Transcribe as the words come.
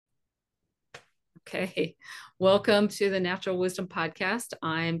Okay. Welcome to the Natural Wisdom Podcast.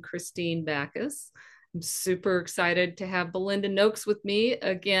 I'm Christine Backus. I'm super excited to have Belinda Noakes with me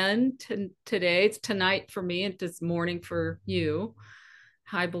again today. It's tonight for me and it's morning for you.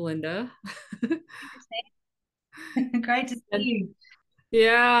 Hi, Belinda. Great to see And you.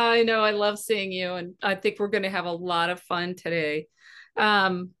 yeah, I know. I love seeing you. And I think we're going to have a lot of fun today.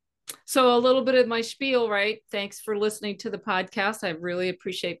 Um, so, a little bit of my spiel, right? Thanks for listening to the podcast. I really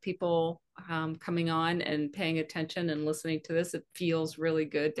appreciate people coming on and paying attention and listening to this. It feels really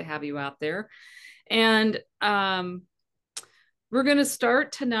good to have you out there. And we're going to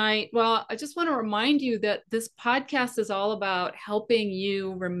start tonight. Well, I just want to remind you that this podcast is all about helping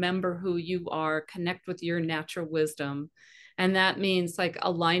you remember who you are, connect with your natural wisdom. And that means like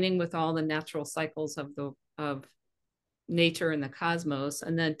aligning with all the natural cycles of nature and the cosmos.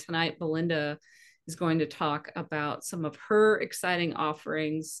 And then tonight, Belinda is going to talk about some of her exciting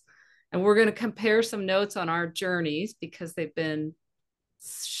offerings. And we're going to compare some notes on our journeys because they've been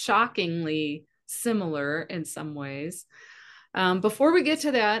shockingly similar in some ways. Before we get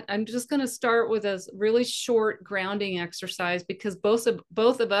to that, I'm just going to start with a really short grounding exercise because both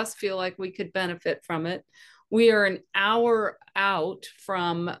of us feel like we could benefit from it. We are an hour out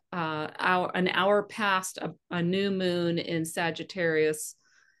from an hour past a new moon in Sagittarius.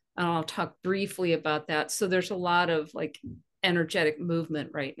 And I'll talk briefly about that. So there's a lot of like energetic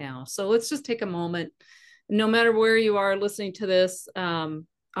movement right now. So let's just take a moment. No matter where you are listening to this,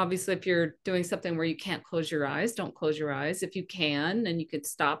 obviously, if you're doing something where you can't close your eyes, don't close your eyes. If you can, and you could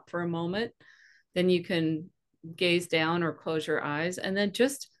stop for a moment, then you can gaze down or close your eyes. And then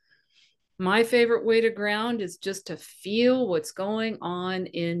just my favorite way to ground is just to feel what's going on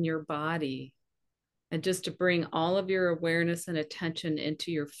in your body and just to bring all of your awareness and attention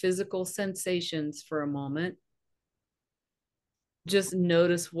into your physical sensations for a moment. Just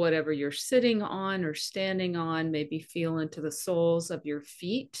notice whatever you're sitting on or standing on, maybe feel into the soles of your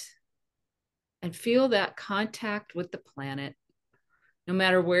feet and feel that contact with the planet. No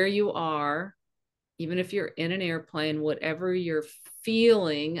matter where you are, even if you're in an airplane, whatever you're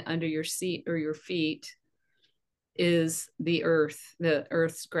feeling under your seat or your feet is the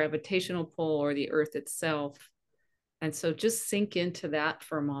earth's gravitational pull or the earth itself. And so just sink into that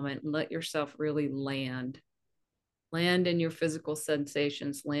for a moment and let yourself really land in your physical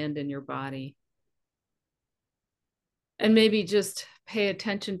sensations, land in your body. And maybe just pay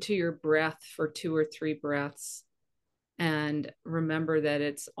attention to your breath for 2 or 3 breaths and remember that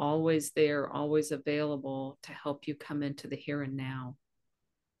it's always there, always available to help you come into the here and now.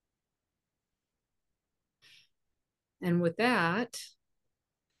 And with that,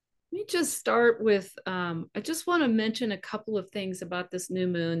 let me just start with I just want to mention a couple of things about this new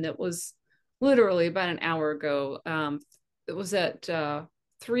moon that was literally about an hour ago. It was at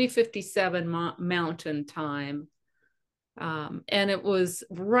 3:57 Mountain Time. And it was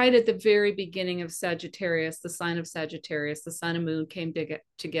right at the very beginning of Sagittarius, the sign of Sagittarius. The sun and moon came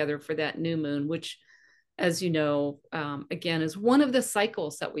together for that new moon, which, as you know, again, is one of the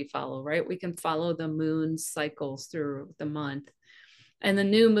cycles that we follow, right? We can follow the moon cycles through the month. And the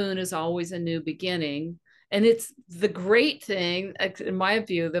new moon is always a new beginning. And it's the great thing, in my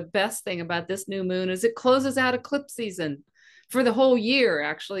view, the best thing about this new moon is it closes out eclipse season for the whole year,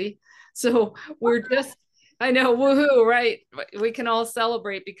 actually. So we're just, I know, woohoo, right? We can all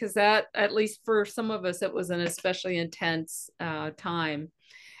celebrate because that, at least for some of us, it was an especially intense time.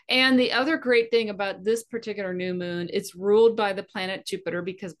 And the other great thing about this particular new moon, it's ruled by the planet Jupiter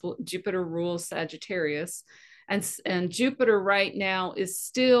because Jupiter rules Sagittarius. And Jupiter right now is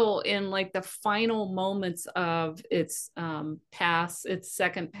still in like the final moments of its its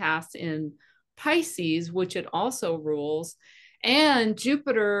second pass in Pisces, which it also rules. And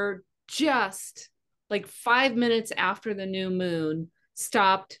Jupiter just like 5 minutes after the new moon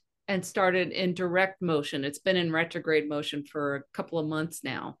stopped and started in direct motion. It's been in retrograde motion for a couple of months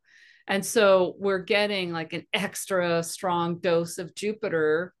now. And so we're getting like an extra strong dose of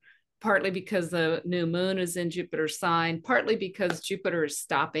Jupiter, partly because the new moon is in Jupiter's sign, partly because Jupiter is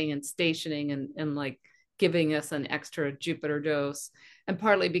stopping and stationing and like giving us an extra Jupiter dose, and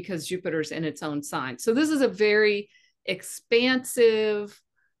partly because Jupiter's in its own sign. So this is a very expansive,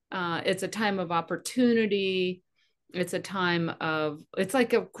 it's a time of opportunity. It's a time of, it's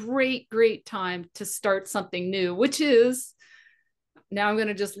like a great, great time to start something new, which is, now I'm going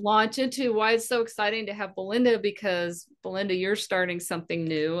to just launch into why it's so exciting to have Belinda, because Belinda, you're starting something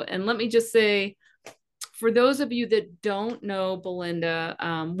new. And let me just say, for those of you that don't know Belinda,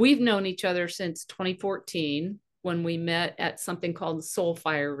 we've known each other since 2014 when we met at something called the Soul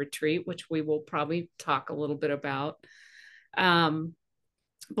Fire Retreat, which we will probably talk a little bit about.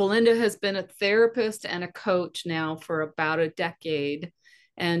 Belinda has been a therapist and a coach now for about a decade.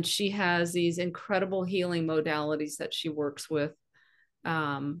 And she has these incredible healing modalities that she works with,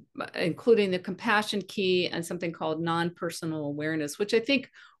 including the compassion key and something called non-personal awareness, which I think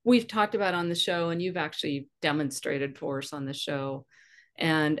we've talked about on the show, and you've actually demonstrated for us on the show.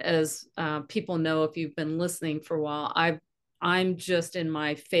 And as people know, if you've been listening for a while, I'm just in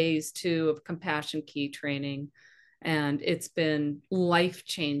my phase 2 of compassion key training, and it's been life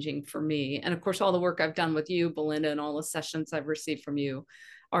changing for me. And of course, all the work I've done with you, Belinda, and all the sessions I've received from you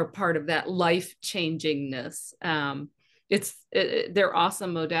are part of that life changingness. They're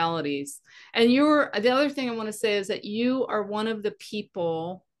awesome modalities. And the other thing I want to say is that you are one of the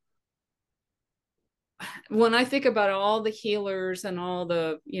people, when I think about all the healers and all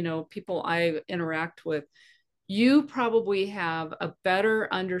the, people I interact with, you probably have a better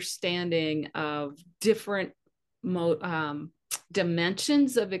understanding of different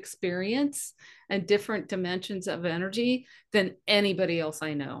dimensions of experience and different dimensions of energy than anybody else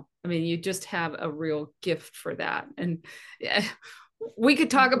I know. I mean, you just have a real gift for that. And we could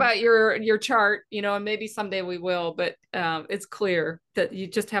talk about your chart, and maybe someday we will, but it's clear that you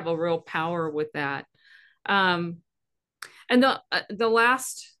just have a real power with that. And the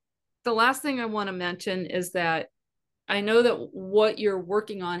last thing I want to mention is that I know that what you're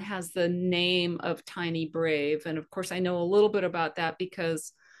working on has the name of Tiny Brave. And of course, I know a little bit about that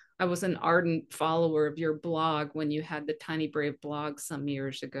because I was an ardent follower of your blog when you had the Tiny Brave blog some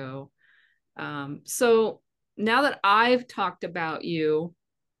years ago. So now that I've talked about you,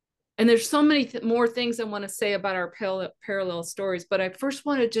 and there's so many more things I want to say about our parallel stories, but I first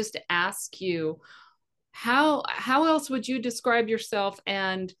want to just ask you, how else would you describe yourself?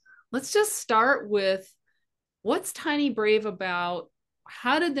 And let's just start with, what's Tiny Brave about?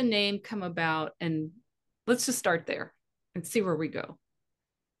 How did the name come about? And let's just start there and see where we go.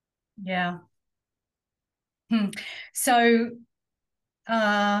 Yeah. So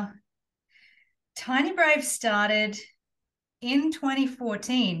Tiny Brave started in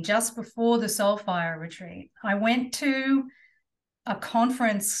 2014, just before the Soulfire retreat. I went to a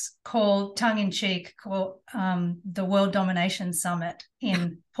conference called tongue-in-cheek called the World Domination Summit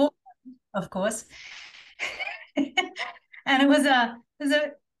in Portland, of course. And it was a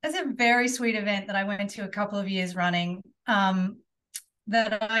very sweet event that I went to a couple of years running,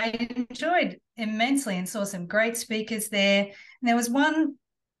 that I enjoyed immensely and saw some great speakers there. And there was one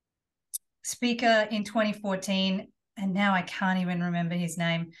speaker in 2014, and now I can't even remember his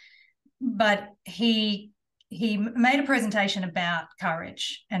name, but he made a presentation about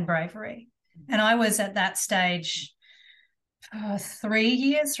courage and bravery. And I was at that stage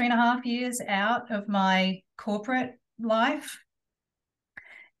 3.5 years out of my corporate life.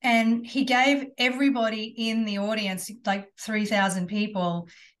 And he gave everybody in the audience, like 3,000 people,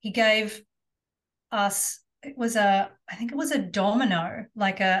 he gave us, I think it was a domino,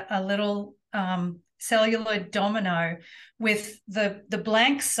 like a little cellular domino with the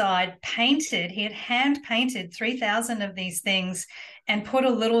blank side painted. He had hand painted 3,000 of these things and put a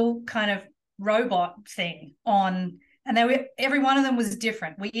little kind of robot thing on, and every one of them was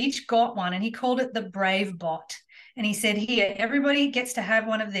different. We each got one, and he called it the Brave Bot. And he said, here, everybody gets to have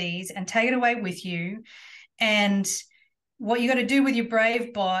one of these and take it away with you. And what you got to do with your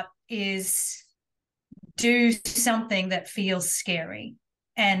Brave Bot is do something that feels scary,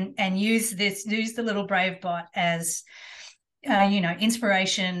 and use the little Brave Bot as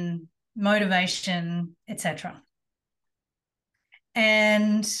inspiration, motivation, etc.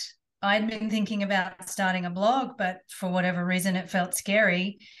 And I'd been thinking about starting a blog, but for whatever reason it felt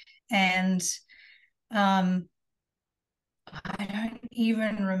scary. And I don't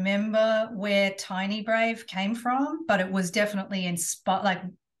even remember where Tiny Brave came from, but it was definitely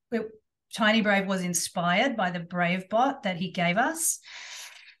inspired. Tiny Brave was inspired by the Brave Bot that he gave us.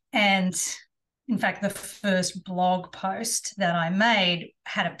 And in fact, the first blog post that I made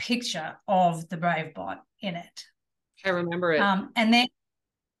had a picture of the Brave Bot in it. I remember it.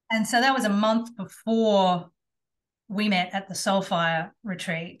 And so that was a month before we met at the Soulfire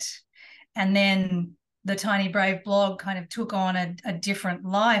retreat. And then the Tiny Brave blog kind of took on a different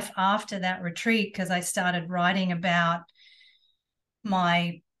life after that retreat, because I started writing about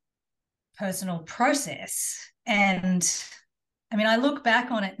my personal process. And I mean, I look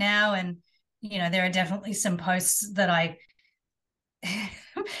back on it now, and there are definitely some posts that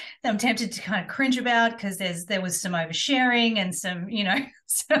I'm tempted to kind of cringe about, because there was some oversharing and some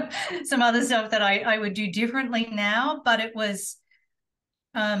some other stuff that I would do differently now. But it was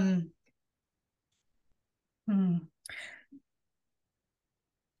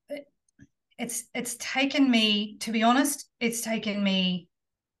it's taken me, to be honest, it's taken me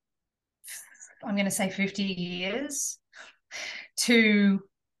I'm going to say 50 years, to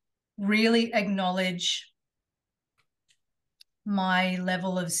really acknowledge my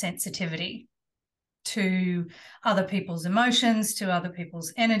level of sensitivity to other people's emotions, to other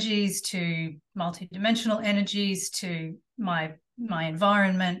people's energies, to multidimensional energies, to my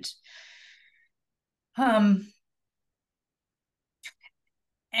environment.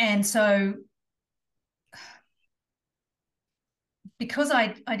 And so because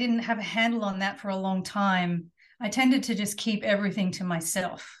I didn't have a handle on that for a long time, I tended to just keep everything to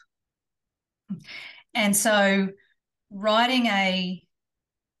myself. And so writing a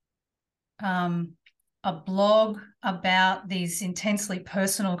blog about these intensely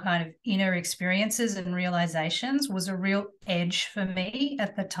personal kind of inner experiences and realizations was a real edge for me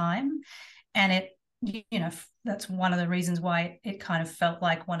at the time. And it, you know, that's one of the reasons why it kind of felt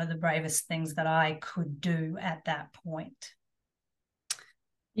like one of the bravest things that I could do at that point.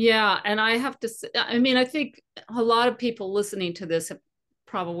 Yeah. And I have to say, I mean, I think a lot of people listening to this have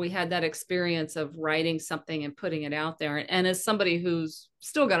probably had that experience of writing something and putting it out there. And as somebody who's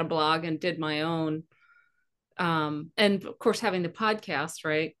still got a blog and did my own, and of course having the podcast,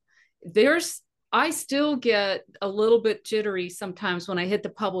 right, I still get a little bit jittery sometimes when I hit the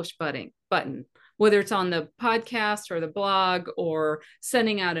publish button, whether it's on the podcast or the blog or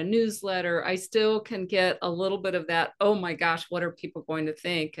sending out a newsletter. I still can get a little bit of that, oh my gosh, what are people going to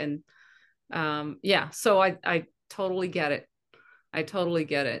think? And yeah, so I totally get it. I totally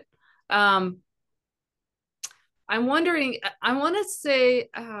get it. I'm wondering, I want to say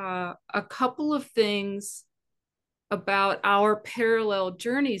a couple of things about our parallel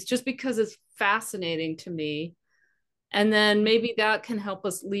journeys, just because it's fascinating to me. And then maybe that can help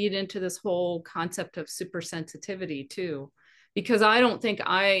us lead into this whole concept of supersensitivity too. Because I don't think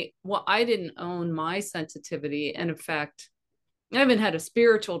I didn't own my sensitivity. And in fact, I even had a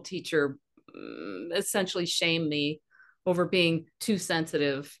spiritual teacher essentially shame me over being too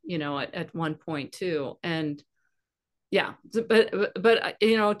sensitive, you know, at one point too. And yeah, but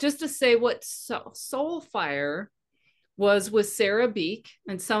you know, just to say what Soul Fire was with Sarah Beek,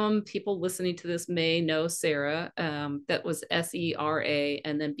 and some people listening to this may know Sarah. That was Sera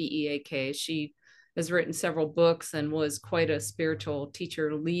and then Beak. She has written several books and was quite a spiritual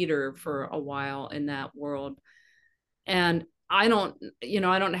teacher leader for a while in that world. And I don't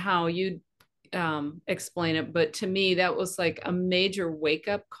know how you explain it, but to me that was like a major wake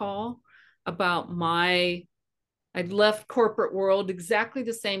up call about I'd left corporate world exactly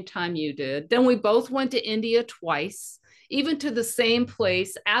the same time you did. Then we both went to India twice, even to the same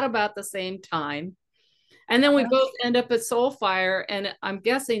place at about the same time. And then we both end up at Soulfire. And I'm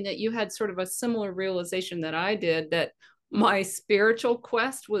guessing that you had sort of a similar realization that I did, that my spiritual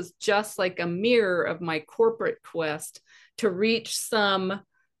quest was just like a mirror of my corporate quest to reach some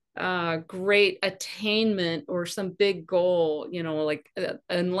great attainment or some big goal, you know, like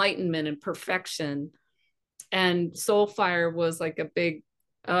enlightenment and perfection. And Soulfire was like a big,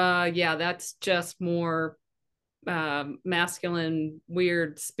 yeah, that's just more masculine,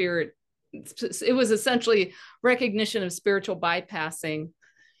 weird spirit. It was essentially recognition of spiritual bypassing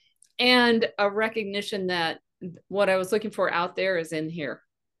and a recognition that what I was looking for out there is in here,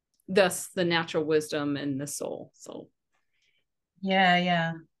 thus the natural wisdom and the soul. So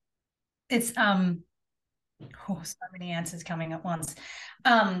yeah, it's so many answers coming at once.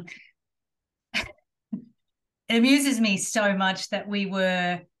 It amuses me so much that we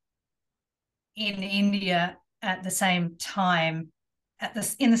were in India at the same time,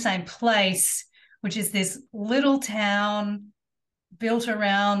 in the same place, which is this little town built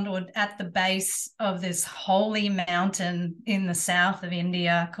around or at the base of this holy mountain in the south of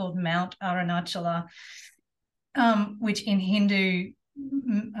India called Mount Arunachala, which in Hindu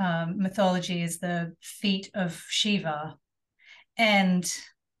mythology is the feet of Shiva. And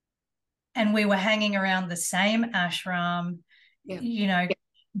we were hanging around the same ashram, yeah. You know,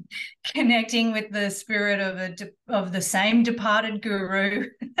 connecting with the spirit of the same departed guru,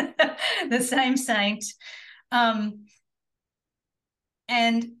 the same saint. And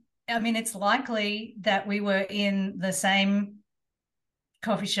I mean, it's likely that we were in the same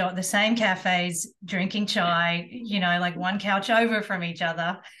coffee shop, the same cafes, drinking chai, you know, like one couch over from each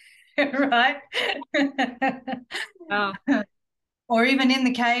other, right? wow. Or even in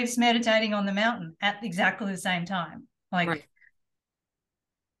the caves meditating on the mountain at exactly the same time. Like, right.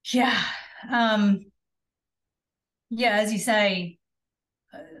 Yeah. Yeah, as you say,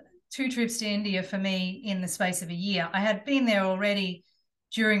 2 trips to India for me in the space of a year. I had been there already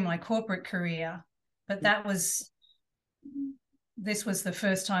during my corporate career, but that was this was the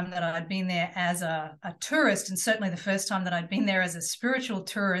first time that I'd been there as a tourist, and certainly the first time that I'd been there as a spiritual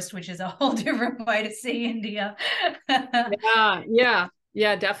tourist, which is a whole different way to see India. Yeah, yeah,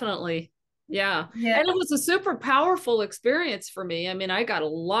 yeah, definitely. Yeah. Yeah, And it was a super powerful experience for me. I mean, I got a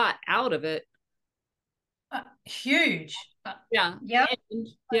lot out of it. huge. Yeah. Yeah. And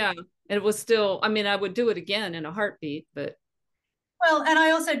yeah, it was still, I mean, I would do it again in a heartbeat, but Well, and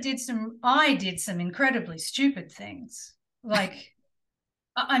I also did some incredibly stupid things. Like,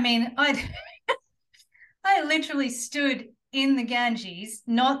 I mean, I literally stood in the Ganges,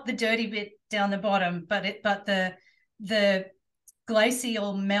 not the dirty bit down the bottom, but the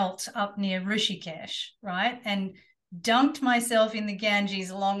glacial melt up near Rishikesh, right? And dunked myself in the Ganges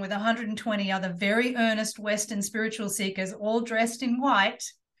along with 120 other very earnest Western spiritual seekers, all dressed in white.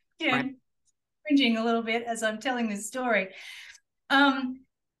 You right. know, cringing a little bit as I'm telling this story. Um,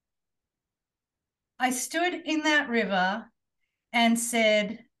 I stood in that river and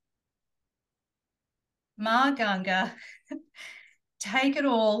said, Ma Ganga, take it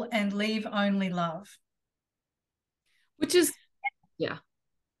all and leave only love. Which is, yeah,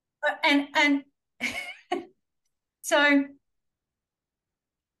 And so,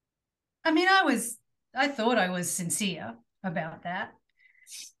 I mean, I thought I was sincere about that.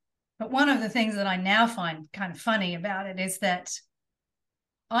 But one of the things that I now find kind of funny about it is that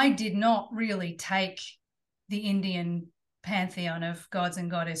I did not really take the Indian pantheon of gods and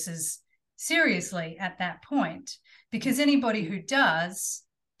goddesses seriously at that point, because anybody who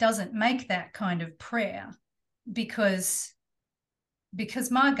doesn't make that kind of prayer, because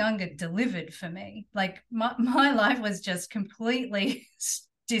Ma Ganga delivered for me. Like my life was just completely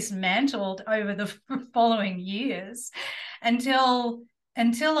dismantled over the following years until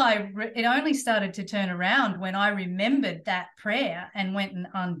it only started to turn around when I remembered that prayer and went and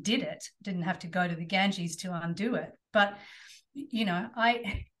undid it. Didn't have to go to the Ganges to undo it. But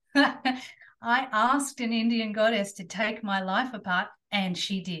I I asked an Indian goddess to take my life apart, and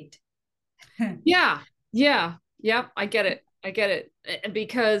she did. yeah, yeah, yeah. I get it. I get it.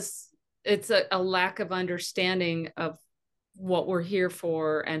 Because it's a lack of understanding of what we're here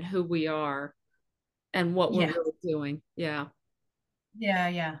for and who we are and what we're Yeah. really doing. Yeah, Yeah.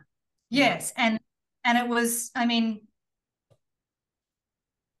 yeah, Yes, and it was, I mean,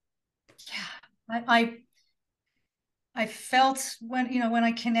 yeah, I felt when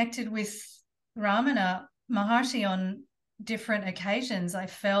I connected with Ramana Maharshi on different occasions, I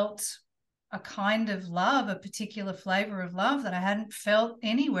felt a kind of love, a particular flavor of love that I hadn't felt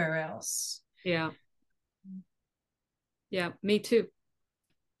anywhere else. yeah, yeah. Me too.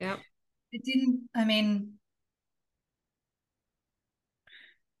 Yeah, It didn't, I mean,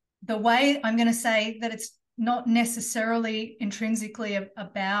 the way I'm going to say that it's not necessarily intrinsically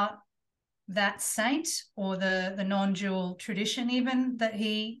about that saint or the non-dual tradition even that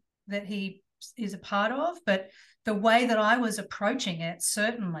he is a part of, but the way that I was approaching it,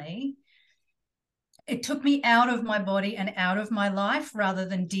 certainly it took me out of my body and out of my life rather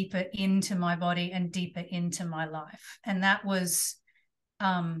than deeper into my body and deeper into my life. And that was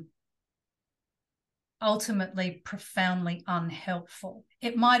ultimately profoundly unhelpful.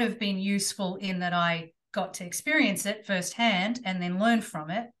 It might have been useful in that I got to experience it firsthand and then learn from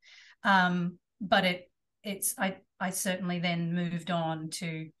it. But I certainly then moved on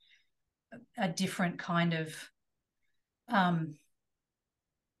to a different kind of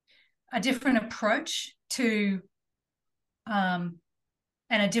a different approach to and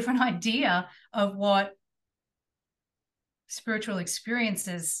a different idea of what spiritual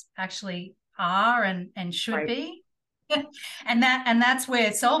experiences actually are and should right. be. And that's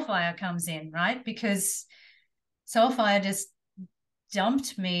where Soulfire comes in, right? Because Soulfire just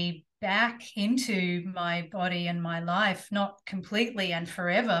dumped me back into my body and my life, not completely and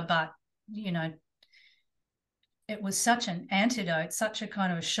forever, but it was such an antidote, such a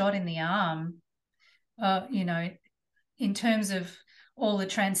kind of a shot in the arm, in terms of all the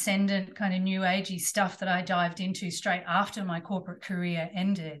transcendent kind of new agey stuff that I dived into straight after my corporate career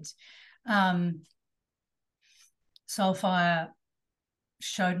ended. Soulfire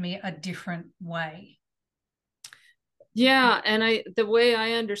showed me a different way. Yeah, and the way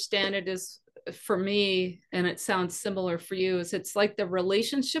I understand it is for me, and it sounds similar for you, is it's like the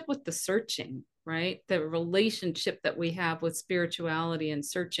relationship with the searching, right? The relationship that we have with spirituality and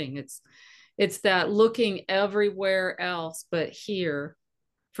searching. It's that looking everywhere else but here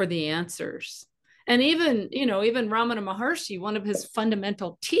for the answers. And even Ramana Maharshi, one of his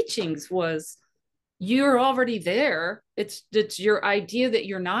fundamental teachings was you're already there. It's your idea that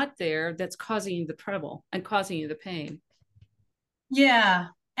you're not there that's causing you the trouble and causing you the pain. Yeah.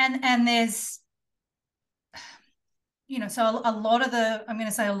 And there's so a lot of the, I'm going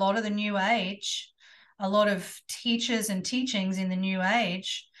to say a lot of the new age, a lot of teachers and teachings in the new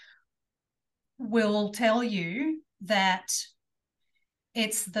age will tell you that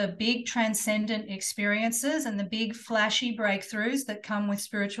it's the big transcendent experiences and the big flashy breakthroughs that come with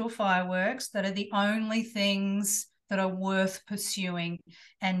spiritual fireworks that are the only things that are worth pursuing.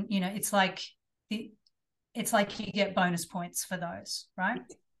 And, it's like you get bonus points for those, right?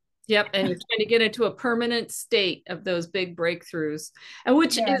 Yep. And you're trying to get into a permanent state of those big breakthroughs, and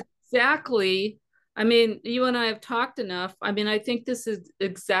which Yeah. is exactly, I mean, you and I have talked enough. I mean, I think this is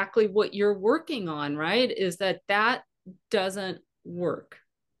exactly what you're working on, right? Is that doesn't work.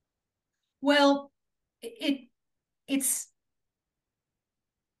 Well, it's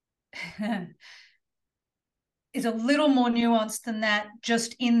is a little more nuanced than that,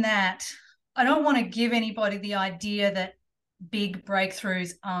 just in that I don't want to give anybody the idea that big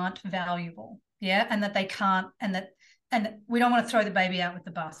breakthroughs aren't valuable. Yeah. And that they can't, and we don't want to throw the baby out with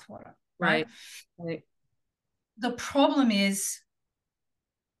the bathwater. Right. Right. Right. The problem is,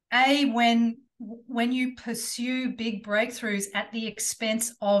 when you pursue big breakthroughs at the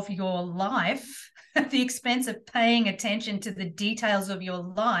expense of your life, at the expense of paying attention to the details of your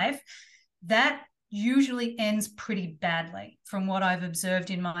life, that usually ends pretty badly from what I've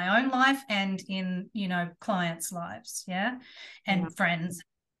observed in my own life and in, clients' lives. Yeah. Yeah. And friends.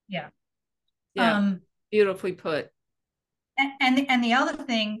 Yeah. Yeah. Um, Beautifully put. and the other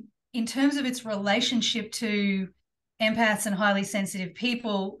thing, in terms of its relationship to empaths and highly sensitive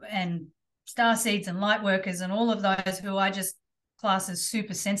people and star seeds and light workers and all of those who I just class as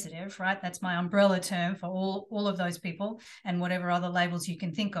super sensitive, right? That's my umbrella term for all of those people and whatever other labels you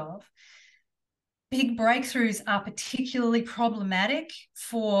can think of. Big breakthroughs are particularly problematic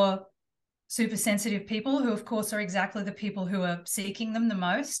for super sensitive people, who of course are exactly the people who are seeking them the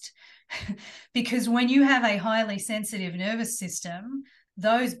most. Because when you have a highly sensitive nervous system,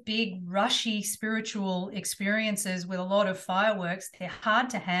 those big rushy spiritual experiences with a lot of fireworks, they're hard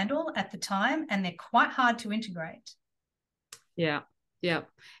to handle at the time and they're quite hard to integrate. Yeah. Yeah.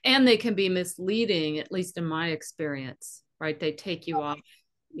 And they can be misleading, at least in my experience, right? They take you off.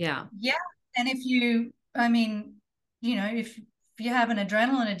 Yeah. Yeah. And if you, I mean, if you have an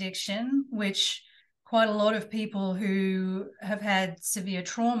adrenaline addiction, which quite a lot of people who have had severe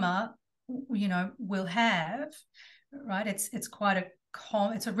trauma, will have, right? It's quite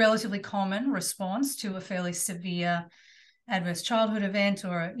it's a relatively common response to a fairly severe adverse childhood event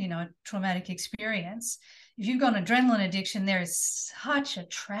or a traumatic experience. If you've got an adrenaline addiction, there is such a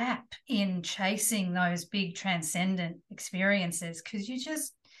trap in chasing those big transcendent experiences, because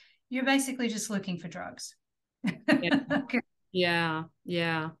you're basically just looking for drugs. Yeah. Yeah.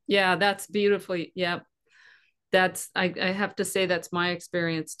 Yeah. Yeah. That's beautifully. Yep. I have to say that's my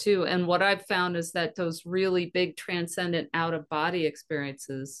experience too. And what I've found is that those really big transcendent out of body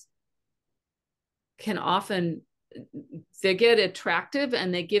experiences can often, they get attractive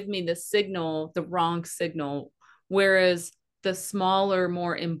and they give me the wrong signal. Whereas the smaller,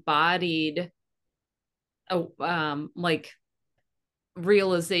 more embodied, like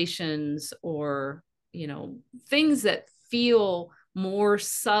realizations or, things that feel more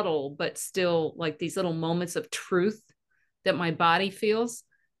subtle, but still like these little moments of truth that my body feels,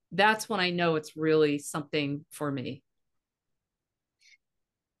 that's when I know it's really something for me.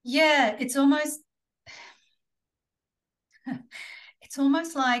 Yeah, it's almost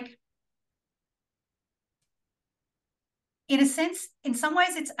like, in a sense, in some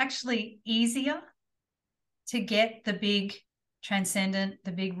ways, it's actually easier to get the big transcendent,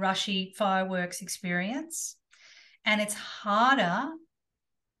 the big rushy fireworks experience. And it's harder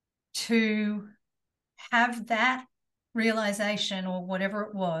to have that realization or whatever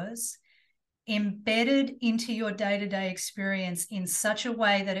it was embedded into your day-to-day experience in such a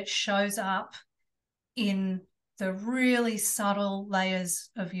way that it shows up in the really subtle layers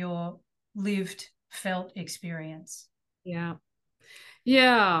of your lived, felt experience. Yeah.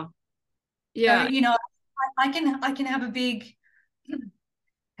 Yeah. So, Yeah. I can have a big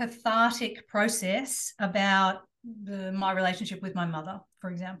cathartic process about my relationship with my mother, for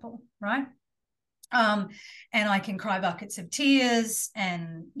example, right? And I can cry buckets of tears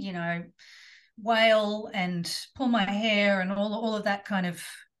and, wail and pull my hair and all of that kind of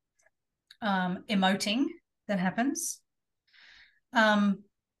emoting that happens. And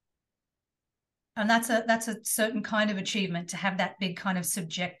that's a certain kind of achievement, to have that big kind of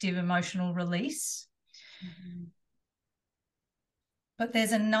subjective emotional release. Mm-hmm. But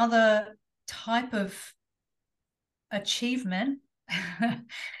there's another type of achievement,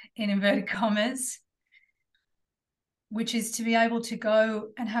 in inverted commas, which is to be able to go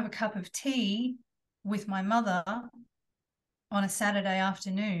and have a cup of tea with my mother on a Saturday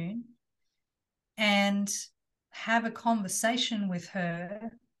afternoon and have a conversation with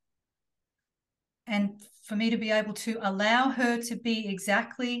her, and for me to be able to allow her to be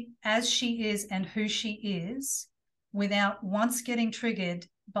exactly as she is and who she is without once getting triggered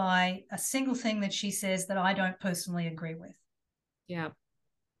by a single thing that she says that I don't personally agree with. Yeah.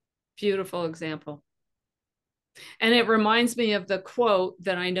 Beautiful example. And it reminds me of the quote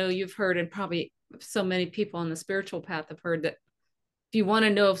that I know you've heard, and probably so many people on the spiritual path have heard, that if you want to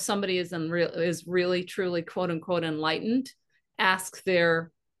know if somebody is really truly quote unquote enlightened, ask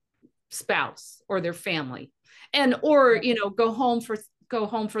their spouse or their family, and or go home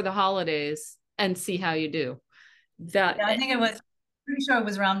for the holidays and see how you do. That Yeah, I think it was pretty sure it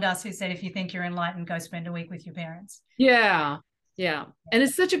was Ram Dass who said, if you think you're enlightened, go spend a week with your parents. Yeah, yeah. And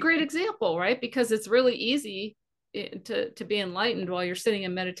it's such a great example, right? Because it's really easy to be enlightened while you're sitting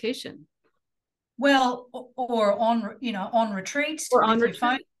in meditation Well, or on retreat or on with your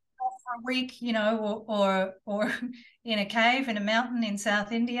phone retreat. for a week, or in a cave in a mountain in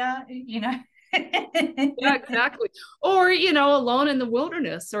South India. Yeah, exactly. Or, alone in the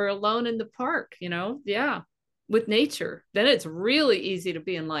wilderness or alone in the park, yeah, with nature. Then it's really easy to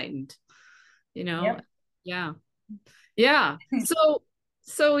be enlightened, you know? Yep. Yeah. Yeah.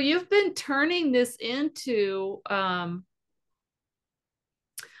 So you've been turning this into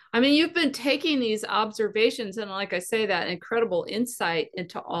you've been taking these observations and, like I say, that incredible insight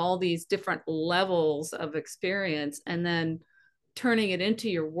into all these different levels of experience, and then turning it into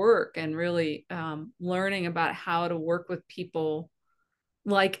your work and really learning about how to work with people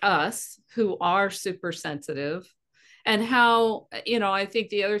like us who are super sensitive. And how, I think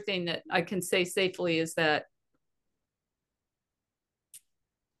the other thing that I can say safely is that,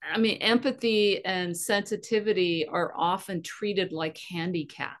 empathy and sensitivity are often treated like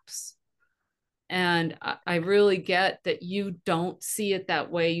handicaps. And I really get that you don't see it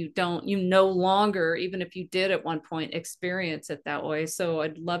that way. You no longer, even if you did at one point, experience it that way. So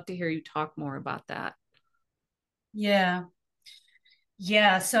I'd love to hear you talk more about that. Yeah.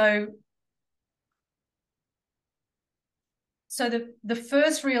 Yeah. So the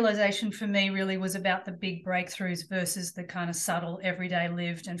first realization for me really was about the big breakthroughs versus the kind of subtle everyday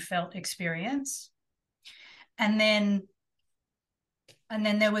lived and felt experience. And then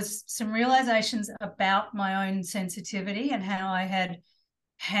there was some realizations about my own sensitivity and how I had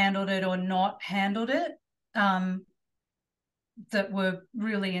handled it or not handled it, that were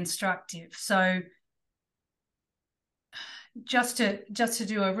really instructive. So just to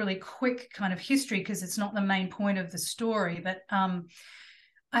do a really quick kind of history, because it's not the main point of the story, but I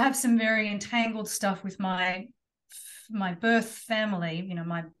have some very entangled stuff with my birth family,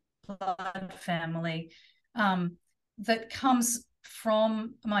 my blood family, that comes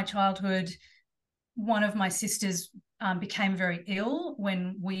from my childhood. One of my sisters became very ill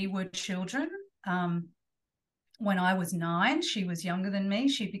when we were children. When I was 9, she was younger than me.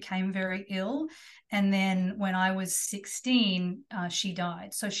 She became very ill. And then when I was 16, she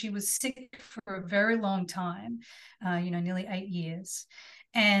died. So she was sick for a very long time, nearly 8 years.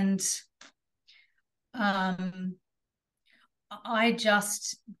 And I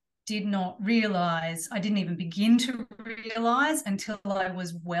just did not realize, I didn't even begin to realize until I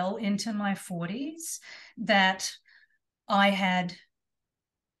was well into my 40s, that I had,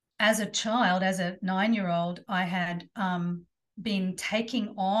 as a child, as a 9-year-old, I had been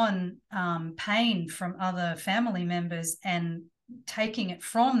taking on pain from other family members and taking it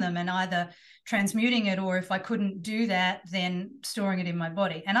from them and either transmuting it, or if I couldn't do that, then storing it in my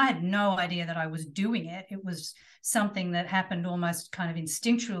body. And I had no idea that I was doing it. It was something that happened almost kind of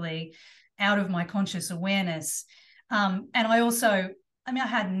instinctually out of my conscious awareness. And I also, I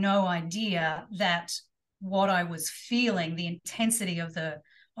had no idea that what I was feeling, the intensity of the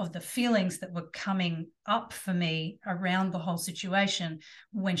feelings that were coming up for me around the whole situation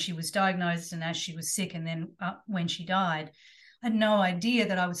when she was diagnosed and as she was sick, and then when she died, I had no idea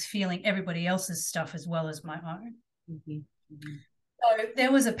that I was feeling everybody else's stuff as well as my own. Mm-hmm. Mm-hmm. So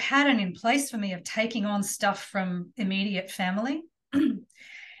there was a pattern in place for me of taking on stuff from immediate family. And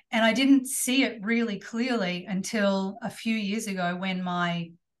I didn't see it really clearly until a few years ago when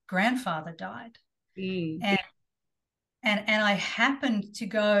my grandfather died. And I happened to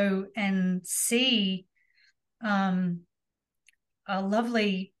go and see a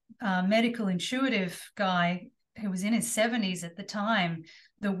lovely medical intuitive guy who was in his 70s at the time,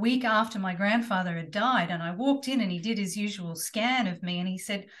 the week after my grandfather had died. And I walked in and he did his usual scan of me and he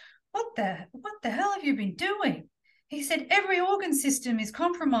said, what the hell have you been doing? He said, every organ system is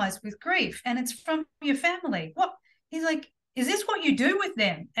compromised with grief and it's from your family. What? He's like, is this what you do with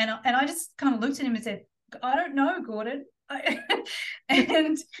them? And I just kind of looked at him and said, I don't know, Gordon.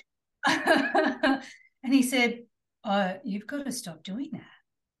 And and he said, you've got to stop doing that.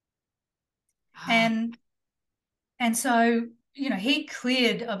 And so, he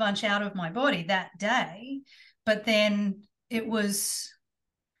cleared a bunch out of my body that day, but then it was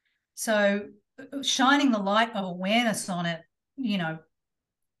so shining the light of awareness on it,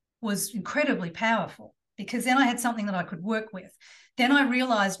 was incredibly powerful, because then I had something that I could work with. Then I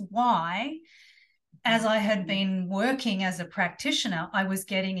realized why, as I had been working as a practitioner, I was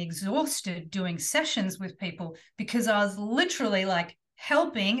getting exhausted doing sessions with people, because I was literally like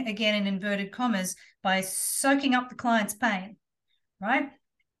helping, again in inverted commas, by soaking up the client's pain, right?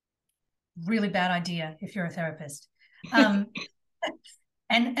 Really bad idea if you're a therapist. And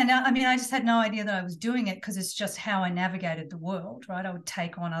I mean, I just had no idea that I was doing it, because it's just how I navigated the world, right? I would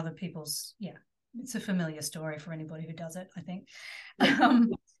take on other people's, it's a familiar story for anybody who does it, I think.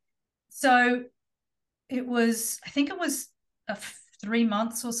 So I think it was 3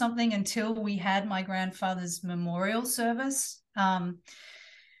 months or something until we had my grandfather's memorial service. And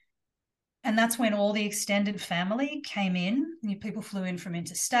that's when all the extended family came in. People flew in from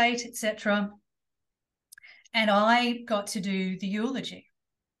interstate, etc. And I got to do the eulogy.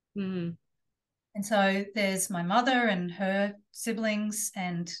 Mm-hmm. And so there's my mother and her siblings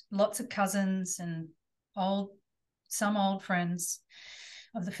and lots of cousins and some old friends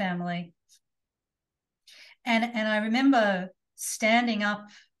of the family. And I remember standing up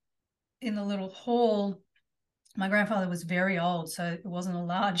in the little hall. My grandfather was very old, so it wasn't a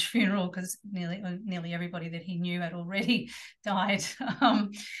large funeral, because nearly everybody that he knew had already died.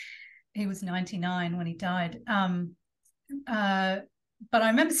 He was 99 when he died. But I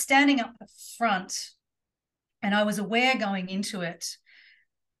remember standing up the front, and I was aware going into it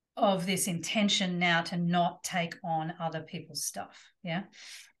of this intention now to not take on other people's stuff. Yeah.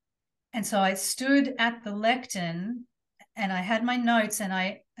 And so I stood at the lectern, and I had my notes, and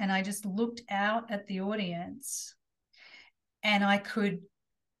I just looked out at the audience, and I could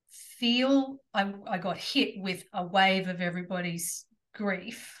feel, I got hit with a wave of everybody's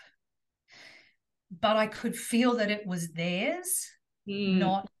grief, but I could feel that it was theirs,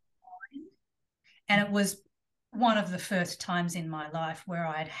 not mine. And it was one of the first times in my life where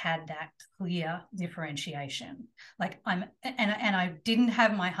I'd had that clear differentiation. Like and I didn't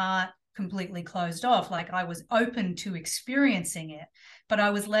have my heart completely closed off. Like, I was open to experiencing it, but I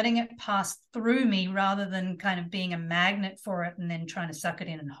was letting it pass through me rather than kind of being a magnet for it and then trying to suck it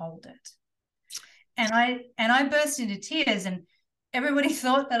in and hold it. And I burst into tears, and everybody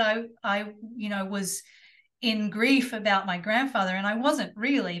thought that I was in grief about my grandfather, and I wasn't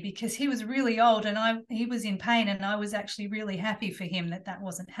really, because he was really old and he was in pain, and I was actually really happy for him that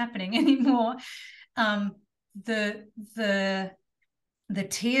wasn't happening anymore. The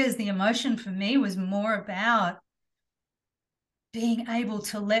tears, the emotion for me was more about being able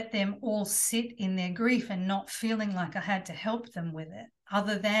to let them all sit in their grief and not feeling like I had to help them with it,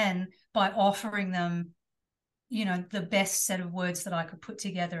 other than by offering them, the best set of words that I could put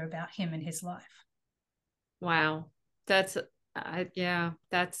together about him and his life. Wow. That's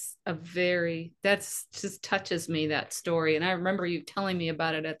just touches me, that story. And I remember you telling me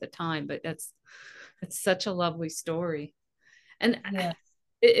about it at the time, but it's such a lovely story. And yeah.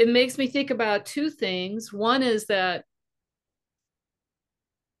 it makes me think about two things. One is that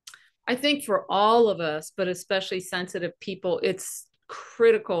I think for all of us, but especially sensitive people, it's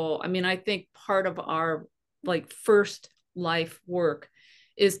critical. I mean, I think part of our first life work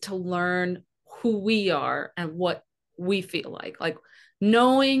is to learn who we are and what we feel like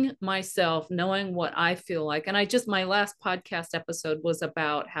knowing myself, knowing what I feel like. And my last podcast episode was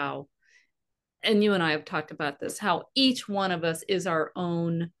about how, and you and I have talked about this, how each one of us is our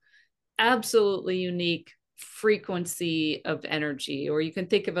own absolutely unique frequency of energy, or you can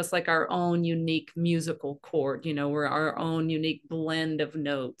think of us like our own unique musical chord. We're our own unique blend of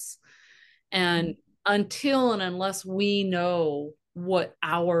notes. And until and unless we know what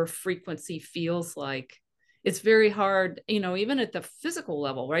our frequency feels like, it's very hard, even at the physical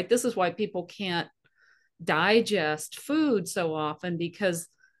level, right? This is why people can't digest food so often, because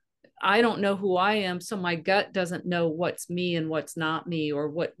I don't know who I am. So my gut doesn't know what's me and what's not me, or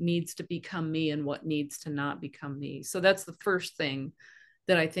what needs to become me and what needs to not become me. So that's the first thing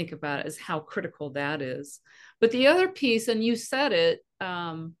that I think about, is how critical that is. But the other piece, and you said it,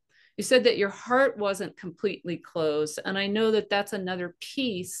 you said that your heart wasn't completely closed. And I know that that's another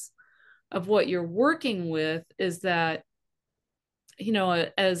piece of what you're working with, is that,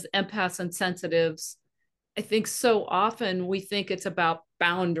 as empaths and sensitives, I think so often we think it's about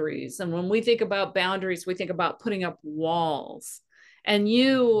boundaries. And when we think about boundaries, we think about putting up walls. And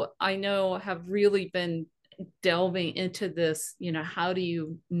you, I know, have really been delving into this, how do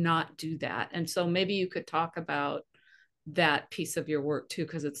you not do that? And so maybe you could talk about that piece of your work too,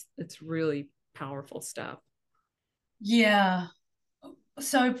 because it's really powerful stuff. Yeah.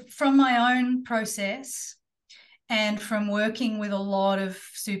 So from my own process and from working with a lot of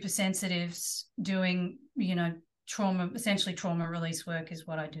super sensitives doing, essentially trauma release work is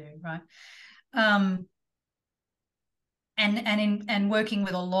what I do, right? And working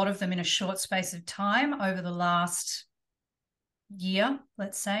with a lot of them in a short space of time over the last year,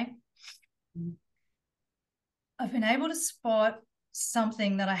 let's say, I've been able to spot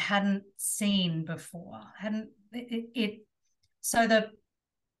something that I hadn't seen before.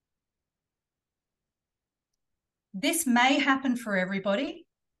 This may happen for everybody.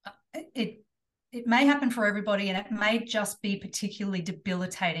 It may happen for everybody, and it may just be particularly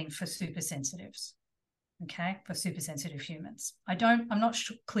debilitating for supersensitives. Okay, for supersensitive humans. I'm not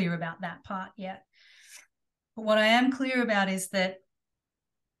clear about that part yet. But what I am clear about is that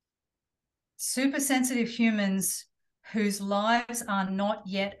supersensitive humans whose lives are not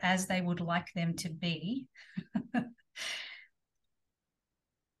yet as they would like them to be,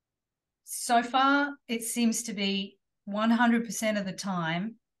 so far it seems to be 100% of the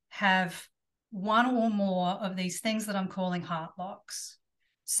time have one or more of these things that I'm calling heart locks.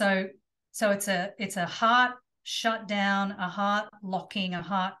 So it's a heart shutdown, a heart locking, a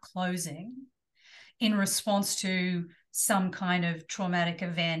heart closing in response to some kind of traumatic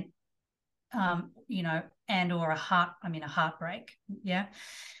event, and or a heartbreak. Yeah.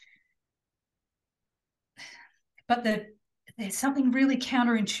 But there's something really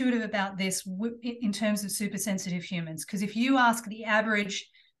counterintuitive about this in terms of supersensitive humans, because if you ask the average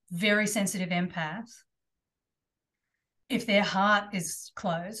very sensitive empath if their heart is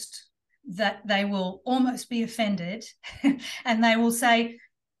closed, that they will almost be offended and they will say,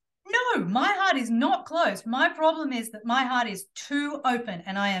 no, my heart is not closed. My problem is that my heart is too open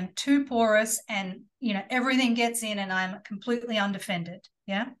and I am too porous, and everything gets in and I'm completely undefended.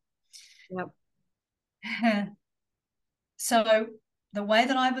 Yeah. Yep. So the way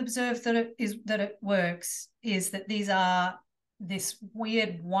that I've observed that it works is that these are this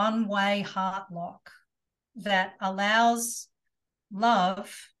weird one-way heart lock that allows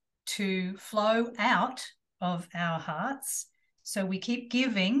love to flow out of our hearts. So we keep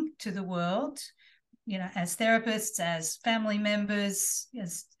giving to the world, as therapists, as family members,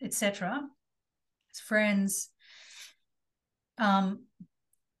 as etc., as friends.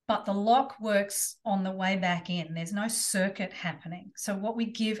 But the lock works on the way back in. There's no circuit happening. So what we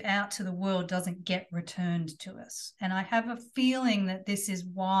give out to the world doesn't get returned to us. And I have a feeling that this is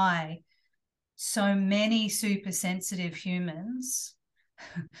why so many super sensitive humans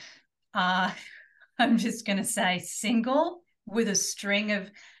are, I'm just going to say, single with a string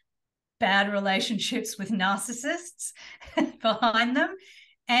of bad relationships with narcissists behind them,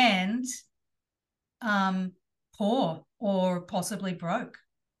 and poor or possibly broke.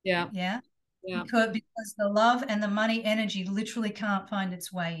 Yeah. Yeah. Yeah. Because the love and the money energy literally can't find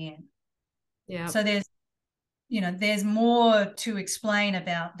its way in. Yeah. So there's more to explain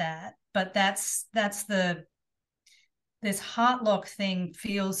about that, but this heart lock thing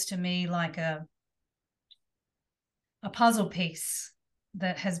feels to me like a puzzle piece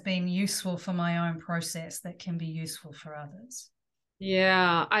that has been useful for my own process that can be useful for others.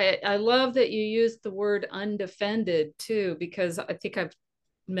 Yeah, I love that you used the word undefended too, because I think I've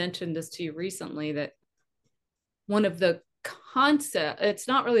mentioned this to you recently, that one of the it's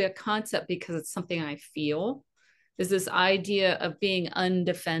not really a concept because it's something I feel, is this idea of being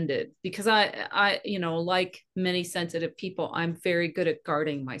undefended. Because I like many sensitive people, I'm very good at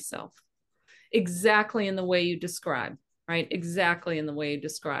guarding myself, exactly in the way you describe, right? Exactly in the way you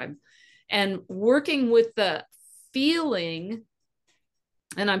describe. And working with the feeling,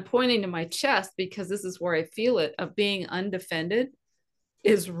 and I'm pointing to my chest because this is where I feel it, of being undefended,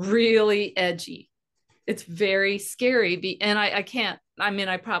 is really edgy. It's very scary. And I can't,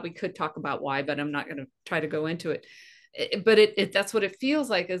 I probably could talk about why, but I'm not going to try to go into it. But that's what it feels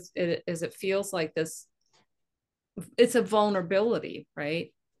like, is it feels like this, it's a vulnerability,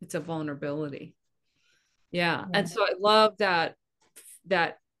 right? It's a vulnerability. Yeah. And so I love that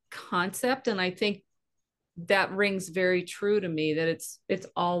concept. And I think that rings very true to me, that it's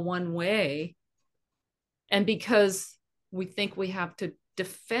all one way. And because we think we have to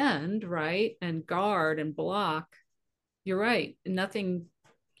defend, right, and guard and block, you're right, nothing,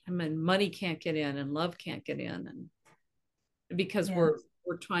 money can't get in and love can't get in, and because we're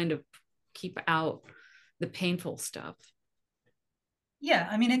trying to keep out the painful stuff.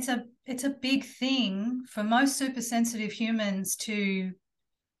 Yeah, it's a big thing for most super sensitive humans to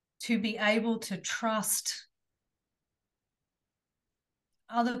be able to trust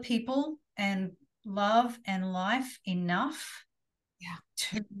other people and love and life enough Yeah.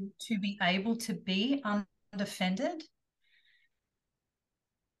 to be able to be undefended.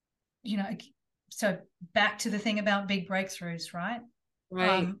 You know, so back to the thing about big breakthroughs, right?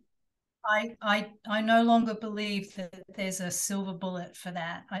 Right. Um, I no longer believe that there's a silver bullet for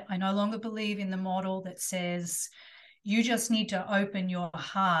that. I no longer believe in the model that says you just need to open your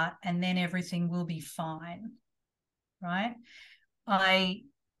heart and then everything will be fine, right? I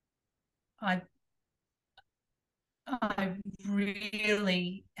I I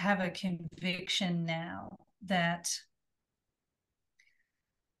really have a conviction now that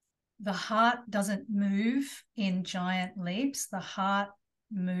the heart doesn't move in giant leaps. The heart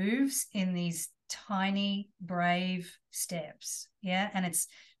moves in these tiny, brave steps. Yeah. And it's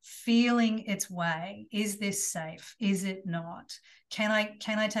feeling its way. Is this safe? Is it not? Can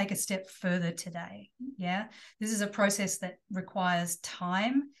I take a step further today? Yeah. This is a process that requires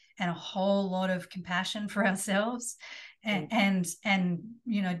time and a whole lot of compassion for ourselves and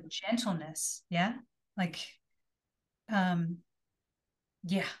you know, gentleness. Yeah. Like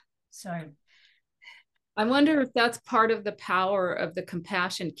yeah. So I wonder if that's part of the power of the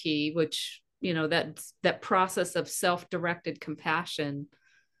compassion key, which, that process of self-directed compassion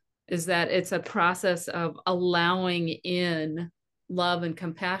is that it's a process of allowing in love and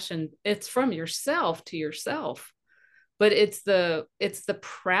compassion. It's from yourself to yourself, but it's the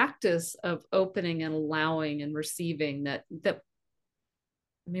practice of opening and allowing and receiving that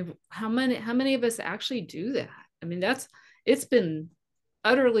I mean, how many of us actually do that? I mean, it's been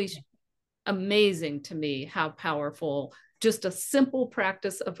utterly amazing to me how powerful just a simple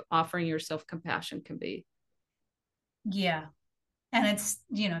practice of offering yourself compassion can be. yeah. And it's,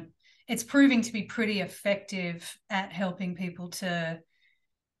 you know, it's proving to be pretty effective at helping people to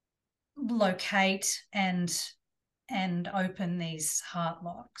locate and open these heart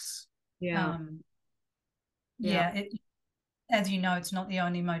locks. Yeah. Um, Yeah. yeah, as you know, it's not the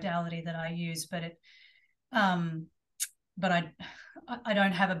only modality that I use, um, but I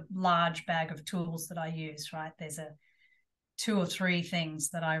don't have a large bag of tools that I use. Right, there's a two or three things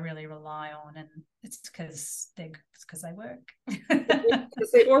that I really rely on, and it's because they work.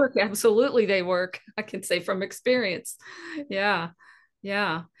 They work. Absolutely, they work. I can say from experience. Yeah.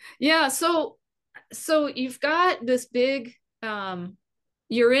 Yeah. Yeah. So you've got this big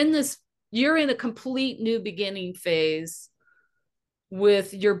you're in this you're in a complete new beginning phase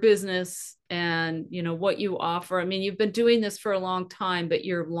with your business and what you offer. I mean, you've been doing this for a long time, but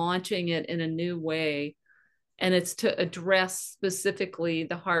you're launching it in a new way, and it's to address specifically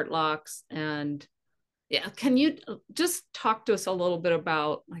the heart locks. And yeah, can you just talk to us a little bit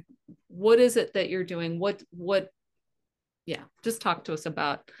about, like, what is it that you're doing? What Yeah, just talk to us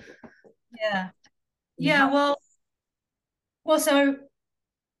about Yeah, how. yeah. Well, so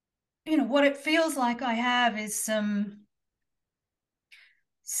you know what it feels like I have is some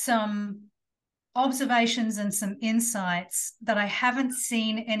observations and some insights that I haven't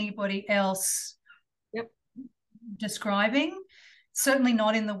seen anybody else Yep. describing, certainly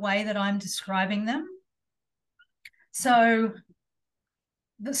not in the way that I'm describing them. So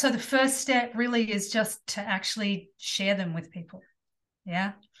the first step really is just to actually share them with people.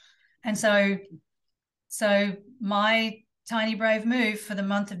 Yeah. And so my tiny brave move for the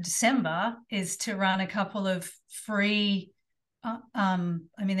month of December is to run a couple of free I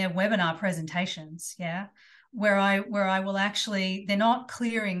mean, they're webinar presentations, yeah, where I will actually, they're not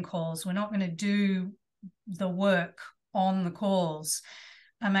clearing calls. We're not going to do the work on the calls.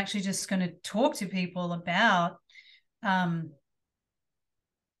 I'm actually just going to talk to people about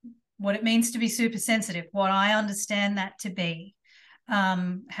what it means to be super sensitive, what I understand that to be,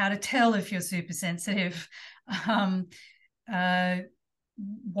 how to tell if you're super sensitive, um, uh,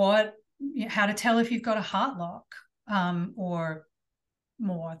 what, how to tell if you've got a heart lock, or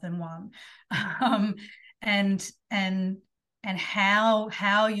more than one, um, and and and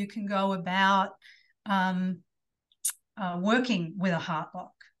how you can go about working with a heart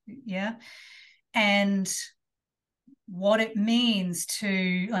lock, yeah, and what it means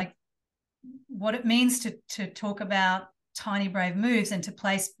to talk about tiny brave moves and to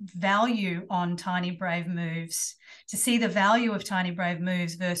place value on tiny brave moves, to see the value of tiny brave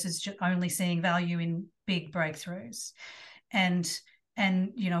moves versus only seeing value in big breakthroughs, and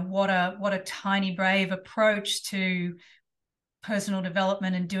you know what a tiny brave approach to personal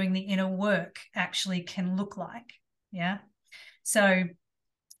development and doing the inner work actually can look like. Yeah. So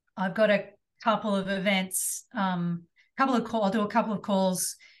I've got a couple of events, I'll do a couple of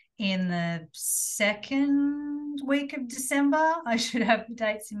calls in the second week of December. I should have the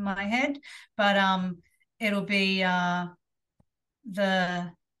dates in my head, but it'll be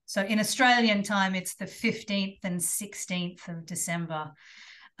so in Australian time, it's the 15th and 16th of December.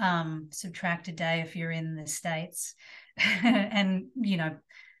 Subtract a day if you're in the States. And,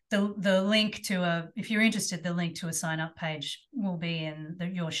 the link to if you're interested, the link to a sign up page will be in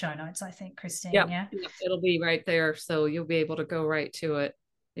your show notes, I think, Christine. Yep. Yeah. Yep. It'll be right there. So you'll be able to go right to it.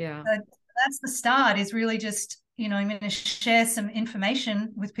 Yeah. So that's the start, is really just, I'm going to share some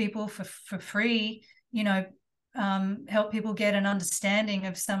information with people for free, help people get an understanding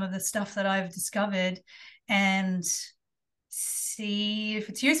of some of the stuff that I've discovered and see if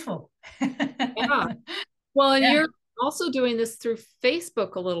it's useful. Yeah. Well, and Yeah. you're also doing this through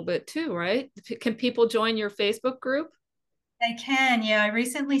Facebook a little bit too, right? Can people join your Facebook group? They can. Yeah. I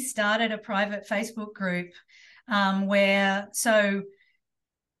recently started a private Facebook group so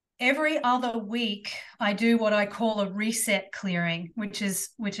every other week I do what I call a reset clearing, which is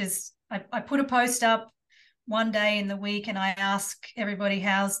I put a post up one day in the week and I ask everybody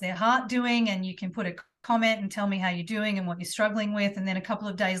how's their heart doing, and you can put a comment and tell me how you're doing and what you're struggling with. And then a couple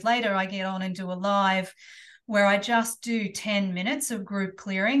of days later, I get on and do a live where I just do 10 minutes of group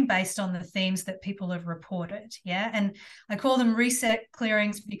clearing based on the themes that people have reported. Yeah. And I call them reset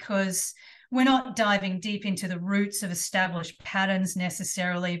clearings because we're not diving deep into the roots of established patterns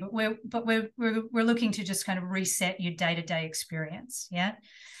necessarily, but we're looking to just kind of reset your day-to-day experience. Yeah.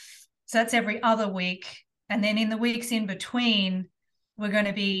 So that's every other week. And then in the weeks in between, we're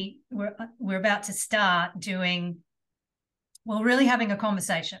about to start doing, really having a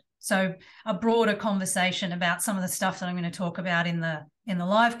conversation. So a broader conversation about some of the stuff that I'm going to talk about in the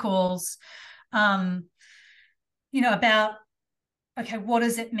live calls, about, okay, what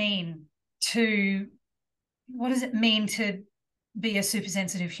does it mean to be a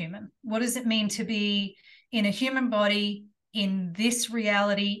supersensitive human? What does it mean to be in a human body in this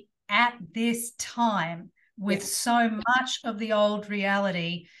reality at this time with so much of the old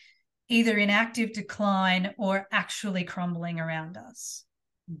reality either in active decline or actually crumbling around us?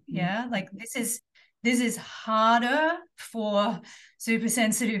 Mm-hmm. Yeah, like this is harder for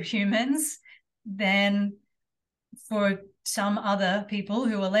supersensitive humans than for some other people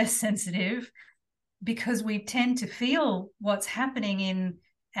who are less sensitive, because we tend to feel what's happening in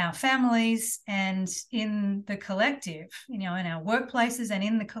our families and in the collective, in our workplaces and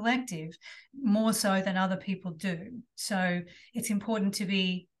in the collective, more so than other people do. So it's important to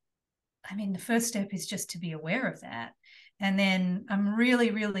be, the first step is just to be aware of that. And then I'm really,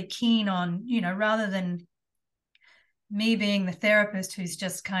 really keen on, rather than me being the therapist who's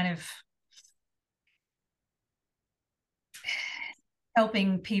just kind of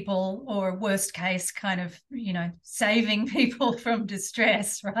helping people, or worst case kind of, saving people from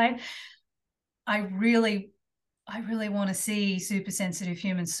distress, right? I really want to see supersensitive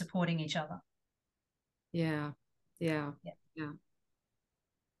humans supporting each other. Yeah.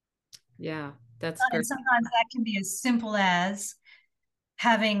 That's and great. Sometimes that can be as simple as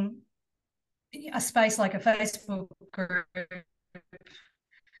having a space like a Facebook group,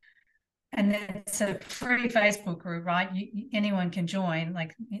 and it's a free Facebook group, right? Anyone can join,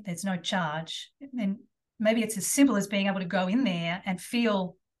 like there's no charge. And maybe it's as simple as being able to go in there and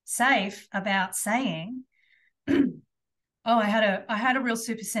feel safe about saying, oh, I had a real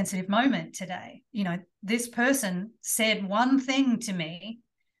super sensitive moment today. This person said one thing to me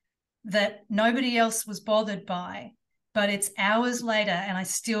that nobody else was bothered by, but it's hours later and I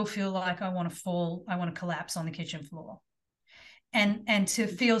still feel like I want to collapse on the kitchen floor. And to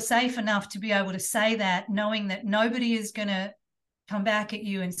feel safe enough to be able to say that, knowing that nobody is going to come back at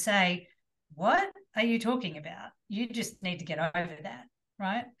you and say, what are you talking about? You just need to get over that,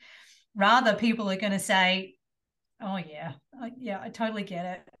 right? Rather, people are going to say, oh, yeah, I totally get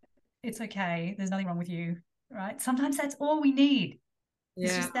it. It's okay. There's nothing wrong with you, right? Sometimes that's all we need.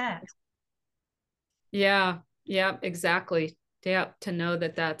 It's just that. Yeah, exactly. Yeah, to know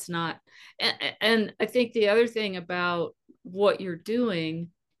that that's not. And I think the other thing about what you're doing,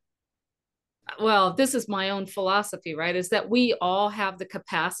 well, this is my own philosophy, right, is that we all have the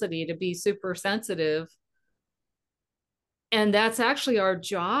capacity to be super sensitive, and that's actually our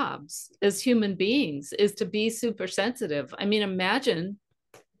jobs as human beings, is to be super sensitive. Imagine,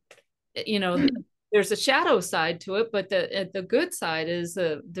 there's a shadow side to it, but the good side is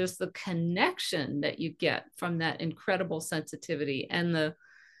there's the connection that you get from that incredible sensitivity and the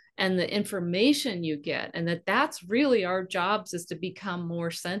information you get, and that's really our jobs, is to become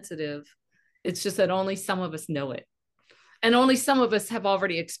more sensitive. It's just that only some of us know it, and only some of us have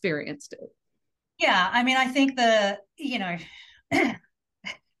already experienced it. Yeah, I think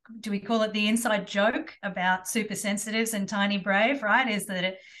do we call it the inside joke about super sensitives and tiny brave, right? Is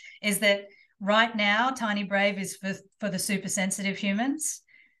that right now, Tiny Brave is for the super sensitive humans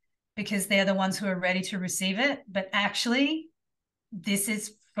because they're the ones who are ready to receive it. But actually, this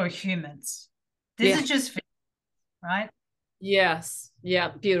is for humans. This Yeah. is just for, right? Yes. Yeah.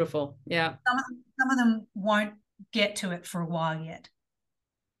 Beautiful. Yeah. Some of them won't get to it for a while yet.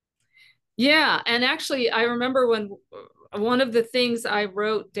 Yeah. And actually, I remember when one of the things I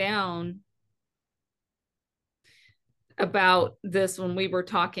wrote down about this when we were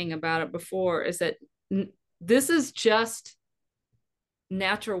talking about it before is that this is just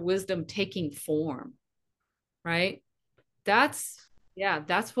natural wisdom taking form, right? That's, yeah,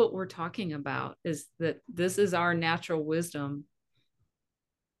 that's what we're talking about, is that this is our natural wisdom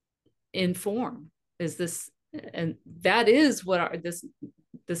in form, is this, and that is what our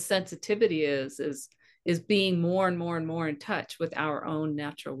the sensitivity is being more and more and more in touch with our own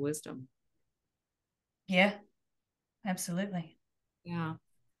natural wisdom. Yeah, absolutely. Yeah.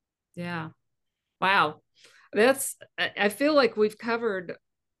 Yeah. Wow. That's, I feel like we've covered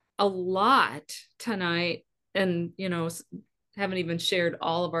a lot tonight, and haven't even shared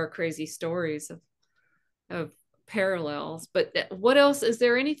all of our crazy stories of parallels. But what else is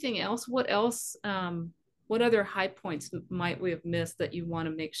there? Anything else? What else, what other high points might we have missed that you want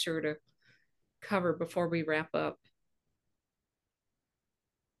to make sure to cover before we wrap up?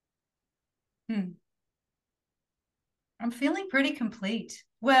 I'm feeling pretty complete.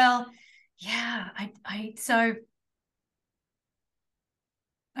 Well, yeah, I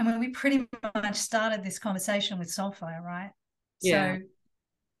mean, we pretty much started this conversation with Soulfire, right? Yeah. So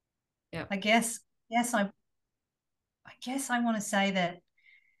Yeah. I guess, yes, I guess I want to say that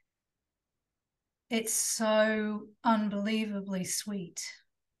it's so unbelievably sweet.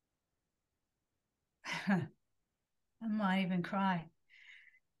 I might even cry.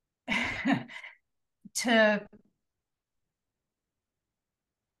 to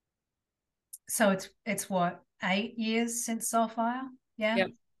So it's what, 8 years since Soulfire? Yeah.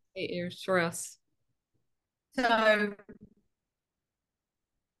 Yep. 8 years for us. So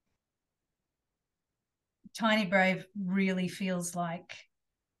Tiny Brave really feels like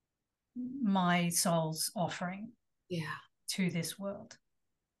my soul's offering Yeah. to this world.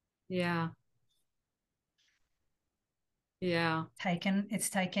 Yeah. Yeah. It's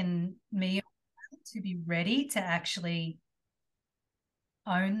taken me to be ready to actually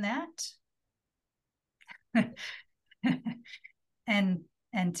own that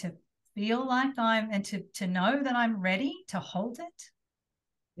and to feel like to know that I'm ready to hold it.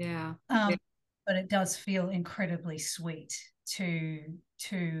 Yeah. Yeah. Um, but it does feel incredibly sweet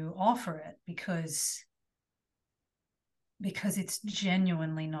to offer it because it's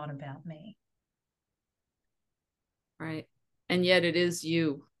genuinely not about me. Right. And yet it is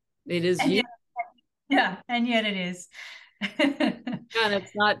you. It is And you. yet, yeah, and yet it is. And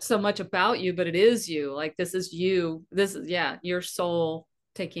it's not so much about you, but it is you. Like, this is you. This is, yeah, your soul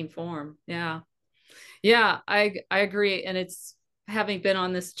taking form. Yeah. Yeah, I agree. And it's, having been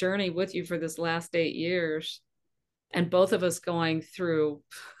on this journey with you for this last 8 years, and both of us going through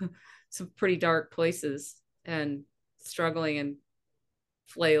some pretty dark places and struggling and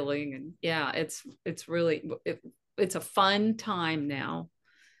flailing, and yeah, it's really it's a fun time now,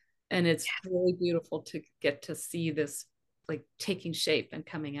 and it's really beautiful to get to see this like taking shape and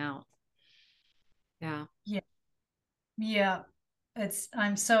coming out. Yeah. Yeah, yeah.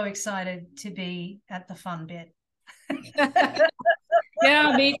 I'm so excited to be at the fun bit.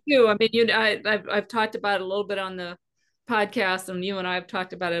 Yeah, me too. I mean, I've talked about it a little bit on the podcast, and you and I have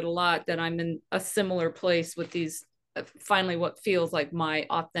talked about it a lot, that I'm in a similar place with these, finally what feels like my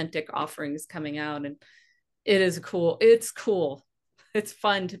authentic offerings coming out, and it is cool. It's cool. It's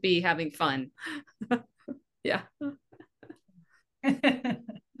fun to be having fun. Yeah.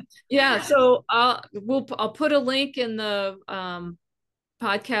 Yeah, so I'll put a link in the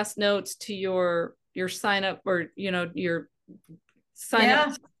podcast notes to your sign up, or your sign up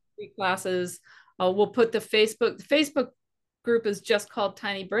Yeah, free classes. We'll put the Facebook group is just called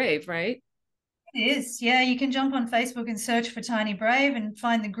Tiny Brave, right? it is. Yeah, you can jump on Facebook and search for Tiny Brave and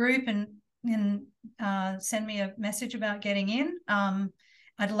find the group and send me a message about getting in.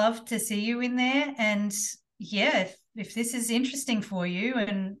 I'd love to see you in there. And yeah, if this is interesting for you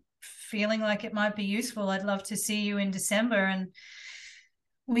and feeling like it might be useful, I'd love to see you in December and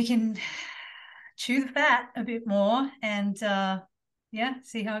we can chew the fat a bit more and yeah,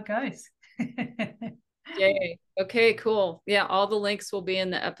 see how it goes. Yay. Okay, cool. Yeah, all the links will be in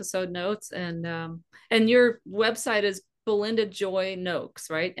the episode notes, and your website is Belinda Joy Noakes,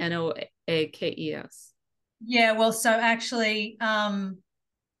 right? Noakes. Yeah, well, so actually,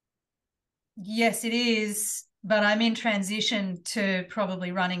 yes, it is. but I'm in transition to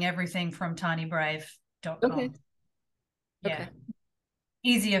probably running everything from tinybrave.com. Okay. Yeah. Okay.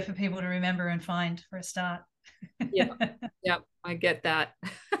 Easier for people to remember and find for a start. Yeah. Yeah. I get that.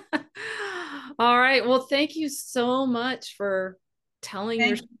 All right. Well, thank you so much for telling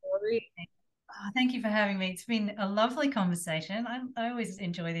your Thank, story. thank you for having me. It's been a lovely conversation. I always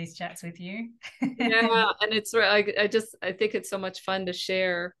enjoy these chats with you. Yeah. And it's, I think it's so much fun to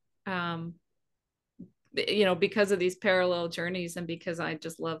share, um, because of these parallel journeys and because I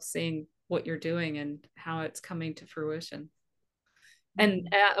just love seeing what you're doing and how it's coming to fruition. And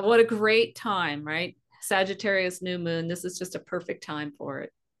what a great time, right? Sagittarius new moon. This is just a perfect time for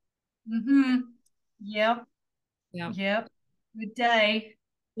it. Mm-hmm. Yep. Yeah. Yep. Good day.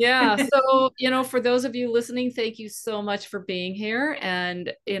 Yeah. So, for those of you listening, thank you so much for being here.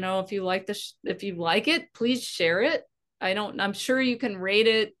 And, if you like if you like it, please share it. I'm sure you can rate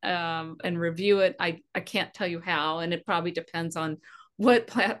it, and review it. I can't tell you how, and it probably depends on what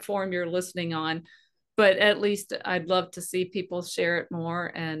platform you're listening on. But at least I'd love to see people share it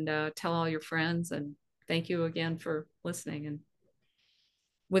more and tell all your friends. And thank you again for listening. And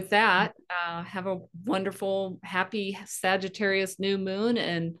with that, have a wonderful, happy Sagittarius new moon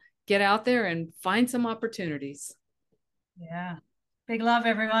and get out there and find some opportunities. Yeah. Big love,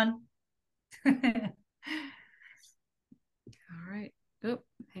 everyone. All right. Oh,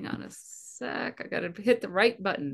 hang on a sec. I got to hit the right button.